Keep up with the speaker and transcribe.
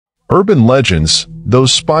Urban legends,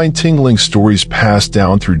 those spine-tingling stories passed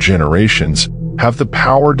down through generations, have the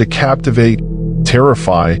power to captivate,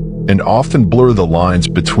 terrify, and often blur the lines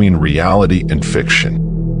between reality and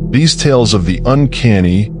fiction. These tales of the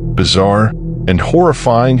uncanny, bizarre, and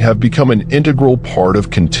horrifying have become an integral part of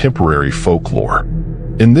contemporary folklore.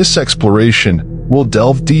 In this exploration, we'll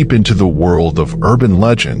delve deep into the world of urban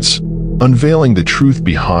legends, unveiling the truth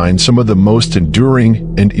behind some of the most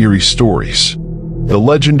enduring and eerie stories. The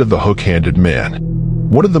legend of the hook-handed man.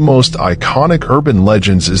 One of the most iconic urban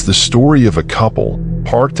legends is the story of a couple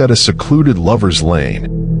parked at a secluded lover's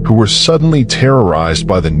lane who were suddenly terrorized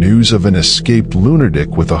by the news of an escaped lunatic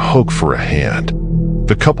with a hook for a hand.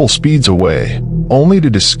 The couple speeds away, only to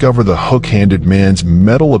discover the hook-handed man's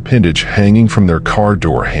metal appendage hanging from their car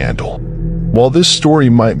door handle. While this story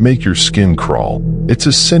might make your skin crawl, it's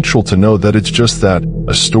essential to know that it's just that,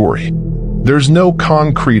 a story. There's no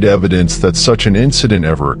concrete evidence that such an incident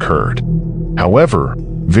ever occurred. However,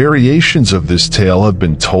 variations of this tale have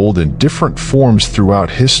been told in different forms throughout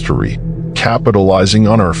history, capitalizing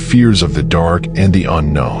on our fears of the dark and the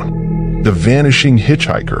unknown. The Vanishing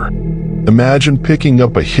Hitchhiker. Imagine picking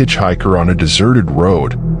up a hitchhiker on a deserted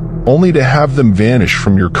road, only to have them vanish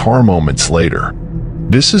from your car moments later.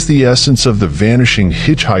 This is the essence of the Vanishing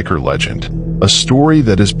Hitchhiker legend, a story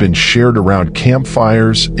that has been shared around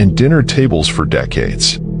campfires and dinner tables for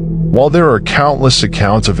decades. While there are countless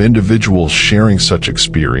accounts of individuals sharing such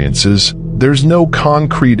experiences, there's no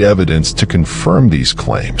concrete evidence to confirm these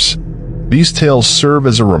claims. These tales serve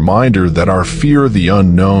as a reminder that our fear of the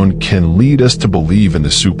unknown can lead us to believe in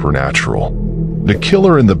the supernatural. The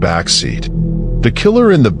killer in the backseat. The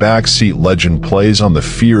killer in the backseat legend plays on the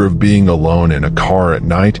fear of being alone in a car at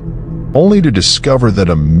night, only to discover that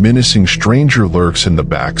a menacing stranger lurks in the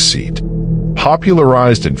backseat.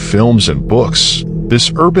 Popularized in films and books,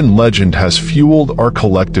 this urban legend has fueled our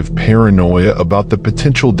collective paranoia about the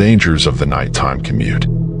potential dangers of the nighttime commute.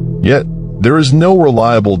 Yet, there is no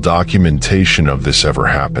reliable documentation of this ever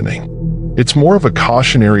happening. It's more of a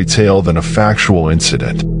cautionary tale than a factual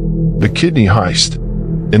incident. The kidney heist.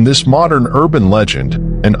 In this modern urban legend,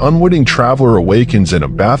 an unwitting traveler awakens in a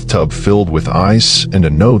bathtub filled with ice and a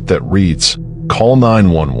note that reads, "Call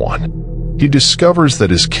 911. He discovers that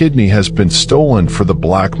his kidney has been stolen for the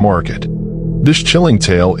black market. This chilling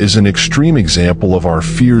tale is an extreme example of our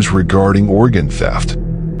fears regarding organ theft,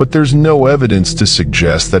 but there's no evidence to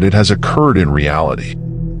suggest that it has occurred in reality.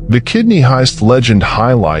 The kidney heist legend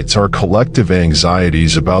highlights our collective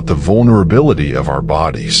anxieties about the vulnerability of our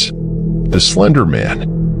bodies. The Slender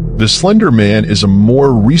Man. The Slender Man is a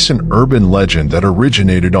more recent urban legend that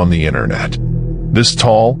originated on the internet. This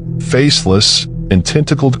tall, faceless, and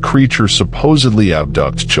tentacled creature supposedly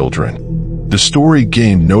abducts children. The story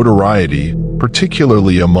gained notoriety,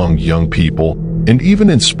 particularly among young people, and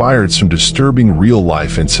even inspired some disturbing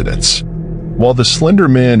real-life incidents. While the Slender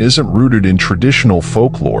Man isn't rooted in traditional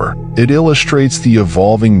folklore, it illustrates the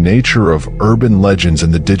evolving nature of urban legends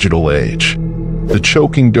in the digital age. The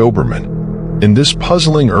Choking Doberman. In this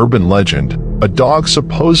puzzling urban legend, a dog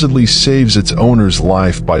supposedly saves its owner's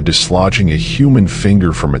life by dislodging a human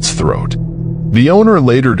finger from its throat. The owner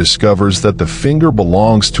later discovers that the finger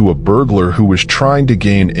belongs to a burglar who was trying to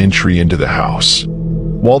gain entry into the house.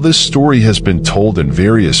 While this story has been told in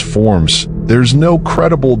various forms, there's no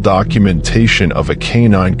credible documentation of a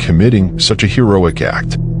canine committing such a heroic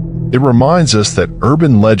act. It reminds us that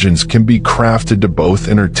urban legends can be crafted to both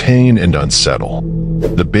entertain and unsettle.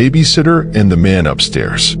 The Babysitter and the Man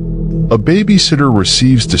Upstairs. A babysitter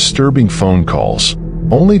receives disturbing phone calls,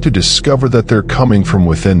 only to discover that they're coming from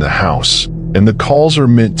within the house, and the calls are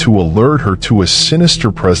meant to alert her to a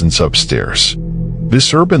sinister presence upstairs.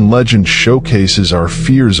 This urban legend showcases our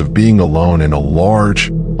fears of being alone in a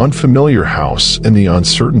large, unfamiliar house and the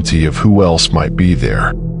uncertainty of who else might be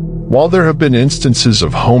there. While there have been instances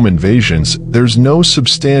of home invasions, there's no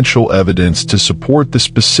substantial evidence to support the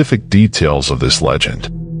specific details of this legend.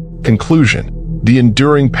 Conclusion: the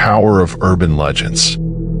enduring power of urban legends.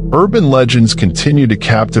 Urban legends continue to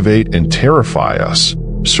captivate and terrify us,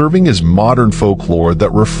 serving as modern folklore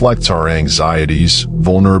that reflects our anxieties,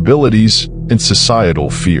 vulnerabilities, and societal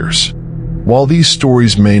fears. While these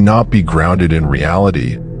stories may not be grounded in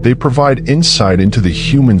reality, they provide insight into the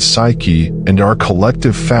human psyche and our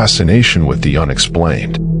collective fascination with the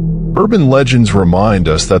unexplained. Urban legends remind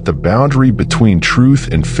us that the boundary between truth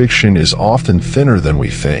and fiction is often thinner than we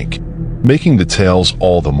think, making the tales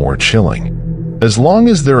all the more chilling. As long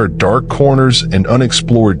as there are dark corners and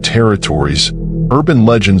unexplored territories, urban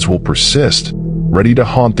legends will persist, ready to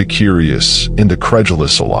haunt the curious and the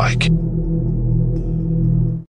credulous alike.